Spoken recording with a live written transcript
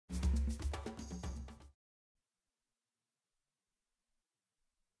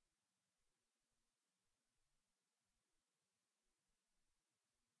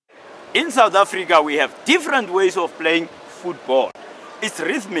In South Africa, we have different ways of playing football. It's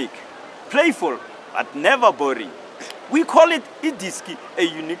rhythmic, playful, but never boring. We call it Diski, a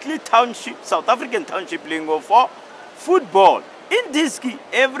uniquely South African township lingo for football. In Diski,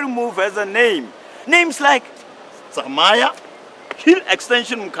 every move has a name. Names like Tsamaya,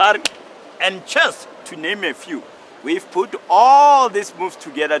 Extension Mkhari, and chess, to name a few. We've put all these moves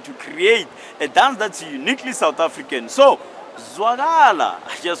together to create a dance that's uniquely South African. So, Zwagala,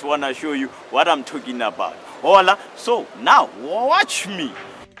 I just want to show you what I'm talking about. Hola, so now watch me.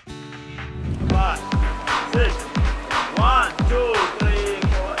 5, 6, 1, 2, 3,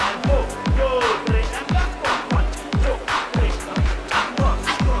 4, and 4, 2, 3, and 4, 1, 2, 3, and 4,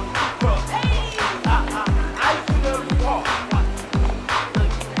 4, 4. I feel 4, 1, 2,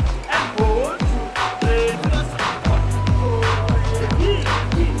 3, and 4, 2, 3,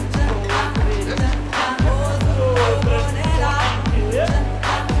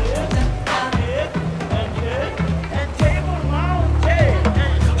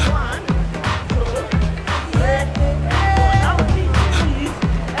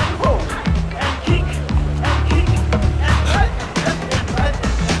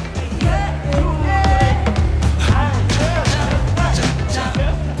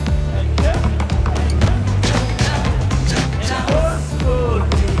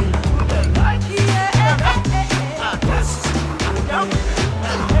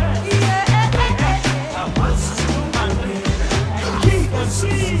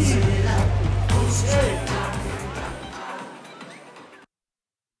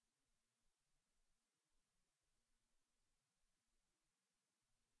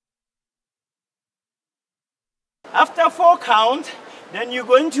 After 4 counts, then you're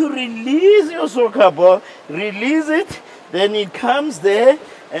going to release your soccer ball, release it, then it comes there,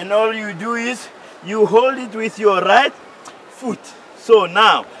 and all you do is you hold it with your right foot. So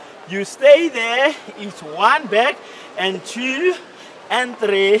now, you stay there, it's 1 back, and 2, and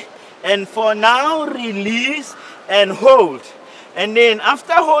 3, and for now, release and hold. And then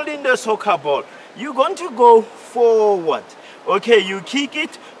after holding the soccer ball, you're going to go forward. Okay, you kick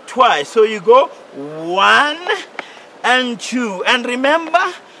it twice. So you go 1 and 2. And remember,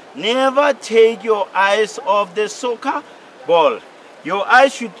 never take your eyes off the soccer ball. Your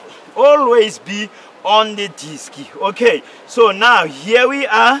eyes should always be on the Diski. Okay, so now here we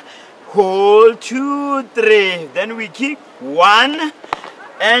are. Hold 2, 3. Then we kick 1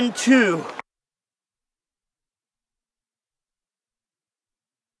 and 2.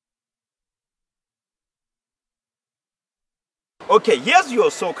 Okay, here's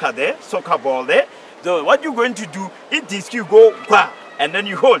your soccer ball there. So what you're going to do is this, you go, and then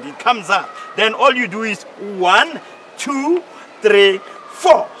you hold, it comes up. Then all you do is 1, 2, 3,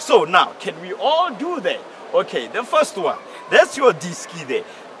 4. So now, can we all do that? Okay, the first one, that's your Diski there.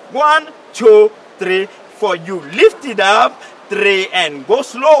 1, 2, 3, 4. You lift it up, 3, and go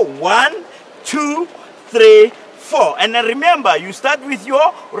slow. 1, 2, 3, 4. And then remember, you start with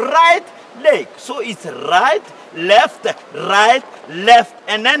your right leg. So it's right, left,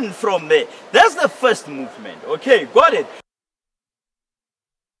 and then from there. That's the first movement. Okay, got it?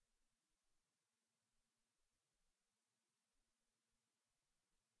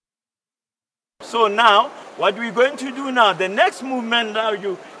 So now, what we're going to do now, the next movement now,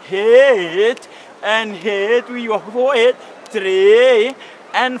 you hit and hit with your forehead, 3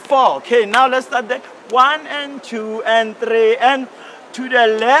 and 4. Okay, now let's start there. 1 and 2 and 3 and to the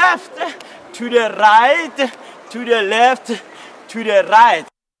left, to the right, to the left, to the right.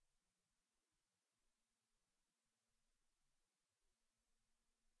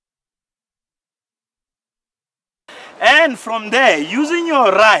 And from there, using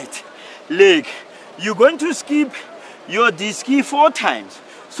your right leg, you're going to skip your Diski 4 times.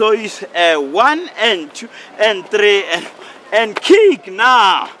 So it's 1 and 2 and 3 and kick.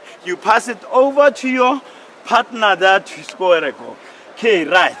 Now you pass it over to your partner that to score a goal. Okay,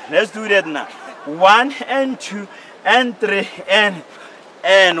 right, let's do that now. 1 and 2 and 3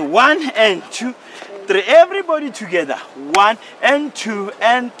 and 1 and 2, 3. Everybody together. 1 and 2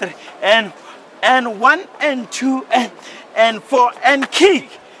 and 3 and 1 and 2 and 4 and kick.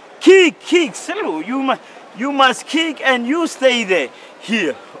 Kick, slow. You must kick and you stay there.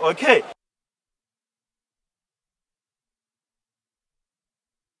 Here, okay.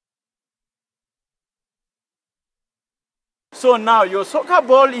 So now your soccer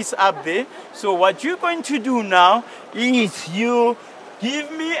ball is up there. So what you're going to do now is you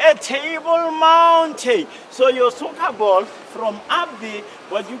give me a table mounted. So your soccer ball from up there,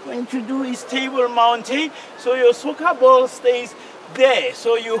 what you're going to do is table mounted. So your soccer ball stays there.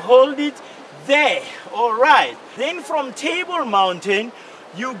 So you hold it there. All right. Then from table mountain,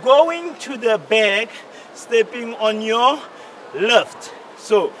 you going to the back, stepping on your left.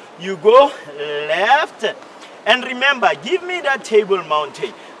 So you go left, and remember, give me that table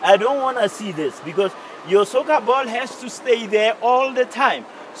mountain. I don't want to see this because your soccer ball has to stay there all the time.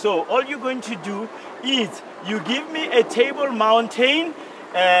 So all you're going to do is you give me a table mountain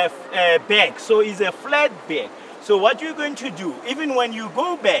back. So it's a flat back. So what you're going to do, even when you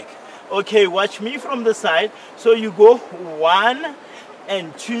go back, okay, watch me from the side. So you go 1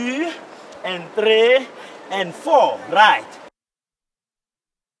 and 2 and 3 and 4, right?